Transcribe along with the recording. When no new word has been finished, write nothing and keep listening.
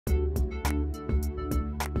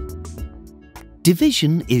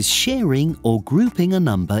Division is sharing or grouping a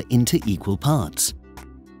number into equal parts.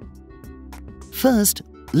 First,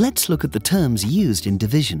 let's look at the terms used in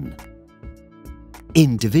division.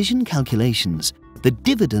 In division calculations, the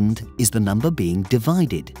dividend is the number being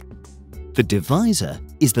divided. The divisor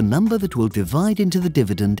is the number that will divide into the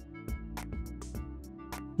dividend.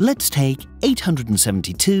 Let's take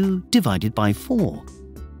 872 divided by 4.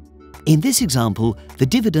 In this example, the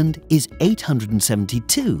dividend is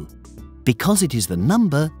 872 because it is the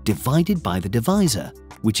number divided by the divisor,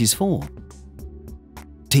 which is 4.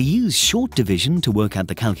 To use short division to work out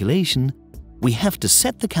the calculation, we have to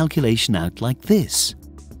set the calculation out like this.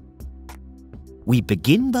 We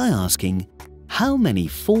begin by asking, how many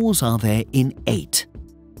 4s are there in 8?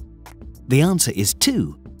 The answer is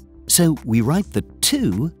 2, so we write the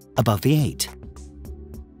 2 above the 8.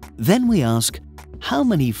 Then we ask, how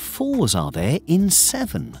many 4s are there in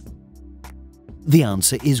 7? The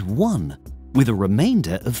answer is 1, with a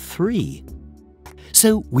remainder of 3.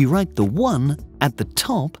 So we write the 1 at the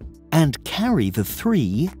top and carry the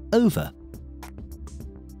 3 over.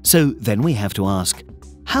 So then we have to ask,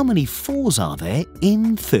 how many 4s are there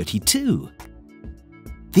in 32?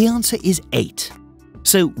 The answer is 8,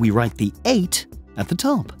 so we write the 8 at the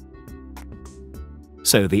top.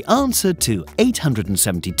 So the answer to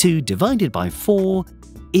 872 divided by 4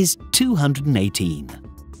 is 218.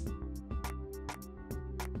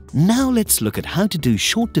 Now let's look at how to do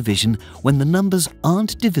short division when the numbers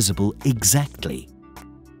aren't divisible exactly.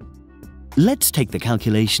 Let's take the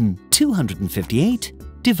calculation 258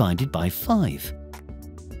 divided by 5.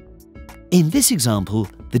 In this example,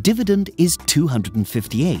 the dividend is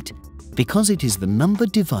 258 because it is the number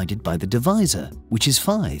divided by the divisor, which is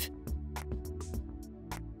 5.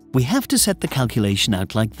 We have to set the calculation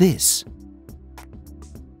out like this.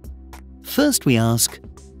 First we ask,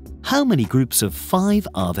 how many groups of 5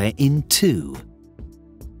 are there in 2?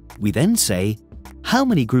 We then say, how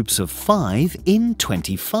many groups of 5 in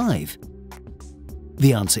 25?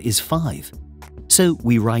 The answer is 5, so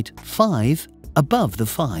we write 5 above the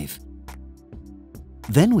 5.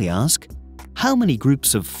 Then we ask, how many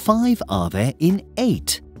groups of 5 are there in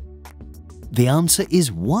 8? The answer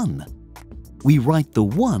is 1. We write the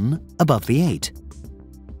 1 above the 8.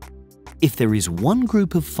 If there is one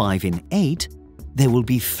group of 5 in 8, there will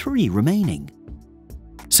be 3 remaining.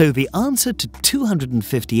 So the answer to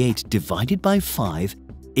 258 divided by 5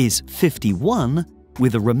 is 51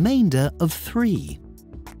 with a remainder of 3.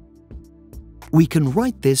 We can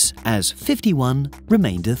write this as 51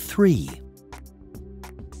 remainder 3.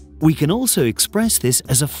 We can also express this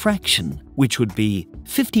as a fraction, which would be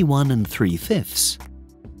 51 3/5.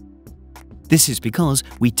 This is because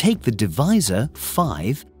we take the divisor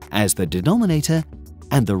 5 as the denominator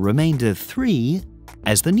and the remainder 3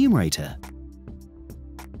 as the numerator.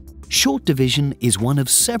 Short division is one of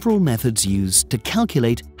several methods used to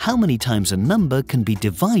calculate how many times a number can be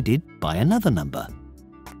divided by another number.